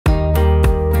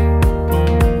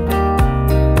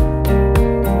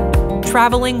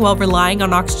Traveling while relying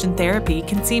on oxygen therapy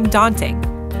can seem daunting,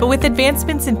 but with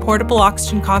advancements in portable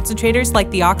oxygen concentrators like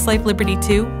the Oxlife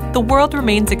Liberty2, the world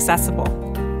remains accessible.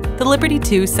 The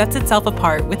Liberty2 sets itself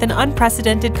apart with an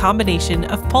unprecedented combination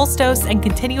of pulse dose and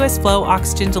continuous flow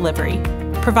oxygen delivery,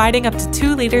 providing up to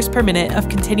 2 liters per minute of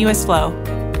continuous flow.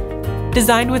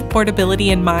 Designed with portability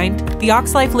in mind, the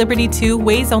Oxlife Liberty2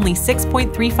 weighs only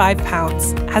 6.35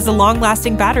 pounds, has a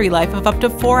long-lasting battery life of up to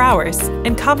 4 hours,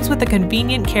 and comes with a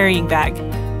convenient carrying bag,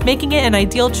 making it an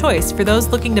ideal choice for those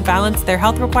looking to balance their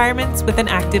health requirements with an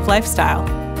active lifestyle.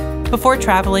 Before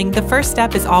traveling, the first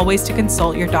step is always to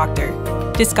consult your doctor.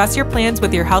 Discuss your plans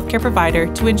with your healthcare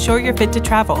provider to ensure you're fit to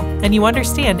travel and you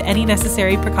understand any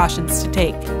necessary precautions to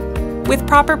take. With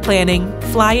proper planning,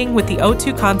 flying with the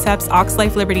O2 Concepts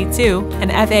Oxlife Liberty2, an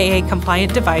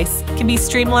FAA-compliant device, can be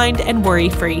streamlined and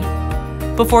worry-free.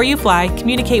 Before you fly,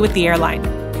 communicate with the airline.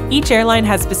 Each airline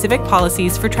has specific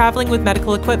policies for traveling with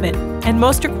medical equipment, and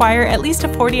most require at least a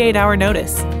 48-hour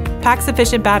notice. Pack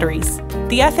sufficient batteries.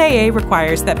 The FAA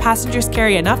requires that passengers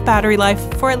carry enough battery life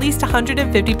for at least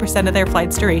 150% of their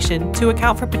flight's duration to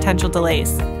account for potential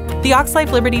delays. The Oxlife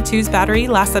Liberty2's battery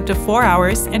lasts up to 4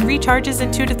 hours and recharges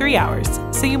in 2 to 3 hours,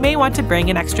 so you may want to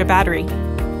bring an extra battery.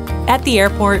 At the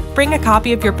airport, bring a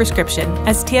copy of your prescription,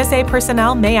 as TSA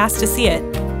personnel may ask to see it.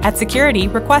 At security,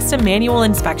 request a manual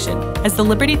inspection, as the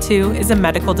Liberty2 is a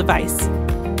medical device.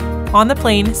 On the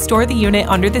plane, store the unit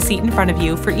under the seat in front of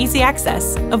you for easy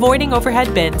access, avoiding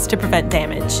overhead bins to prevent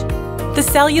damage. The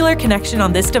cellular connection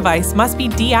on this device must be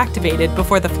deactivated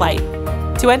before the flight.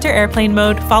 To enter airplane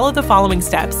mode, follow the following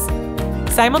steps.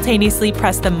 Simultaneously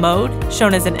press the Mode,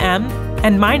 shown as an M,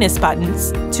 and minus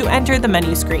buttons to enter the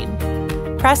menu screen.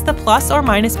 Press the plus or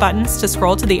minus buttons to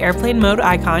scroll to the airplane mode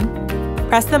icon.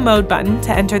 Press the Mode button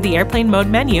to enter the airplane mode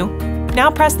menu.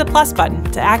 Now press the plus button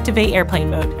to activate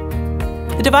airplane mode.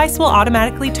 The device will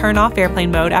automatically turn off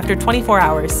airplane mode after 24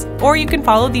 hours, or you can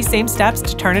follow these same steps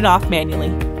to turn it off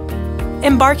manually.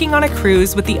 Embarking on a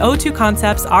cruise with the O2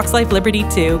 Concepts Oxlife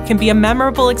Liberty2 can be a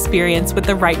memorable experience with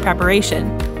the right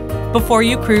preparation. Before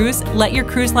you cruise, let your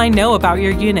cruise line know about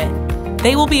your unit.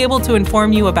 They will be able to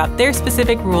inform you about their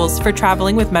specific rules for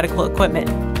traveling with medical equipment.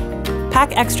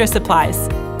 Pack extra supplies.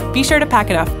 Be sure to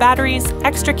pack enough batteries,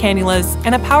 extra cannulas,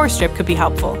 and a power strip could be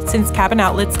helpful since cabin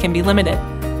outlets can be limited.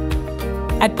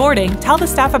 At boarding, tell the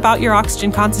staff about your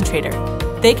oxygen concentrator.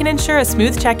 They can ensure a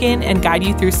smooth check-in and guide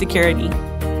you through security.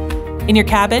 In your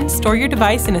cabin, store your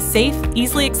device in a safe,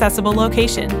 easily accessible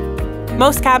location.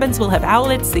 Most cabins will have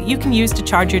outlets that you can use to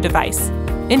charge your device.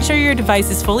 Ensure your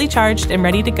device is fully charged and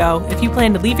ready to go if you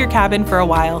plan to leave your cabin for a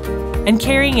while. And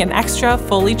carrying an extra,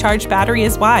 fully charged battery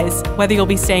is wise, whether you'll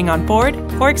be staying on board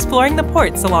or exploring the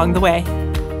ports along the way.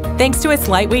 Thanks to its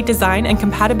lightweight design and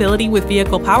compatibility with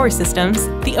vehicle power systems,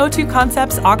 the O2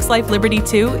 Concepts Oxlife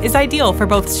Liberty2 is ideal for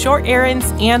both short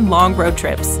errands and long road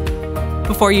trips.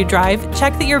 Before you drive,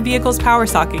 check that your vehicle's power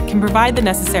socket can provide the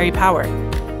necessary power.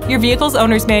 Your vehicle's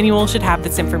owner's manual should have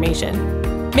this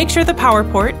information. Make sure the power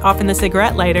port, often the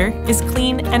cigarette lighter, is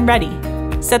clean and ready.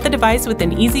 Set the device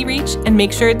within easy reach and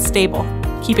make sure it's stable.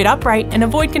 Keep it upright and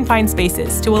avoid confined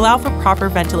spaces to allow for proper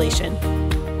ventilation.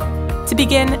 To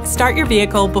begin, start your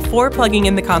vehicle before plugging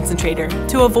in the concentrator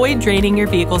to avoid draining your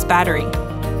vehicle's battery.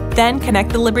 Then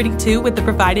connect the Liberty2 with the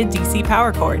provided DC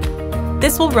power cord.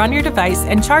 This will run your device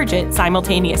and charge it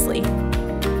simultaneously.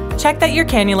 Check that your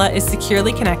cannula is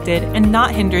securely connected and not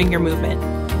hindering your movement.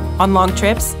 On long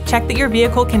trips, check that your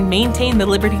vehicle can maintain the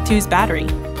Liberty2's battery.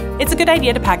 It's a good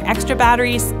idea to pack extra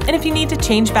batteries, and if you need to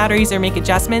change batteries or make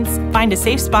adjustments, find a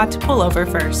safe spot to pull over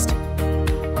first.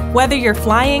 Whether you're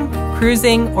flying,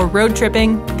 cruising, or road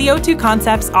tripping, the O2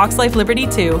 Concepts Oxlife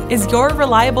Liberty2 is your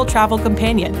reliable travel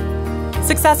companion.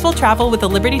 Successful travel with the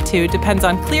Liberty2 depends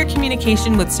on clear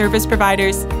communication with service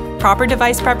providers, proper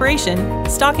device preparation,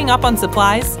 stocking up on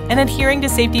supplies, and adhering to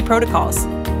safety protocols.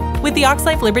 With the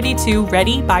Oxlife Liberty2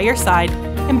 ready by your side,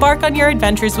 embark on your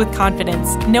adventures with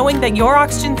confidence, knowing that your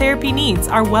oxygen therapy needs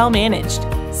are well managed.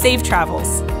 Safe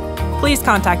travels. Please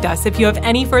contact us if you have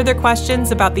any further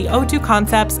questions about the O2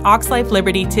 Concepts Oxlife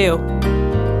Liberty2.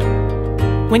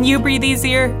 When you breathe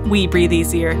easier, we breathe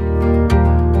easier.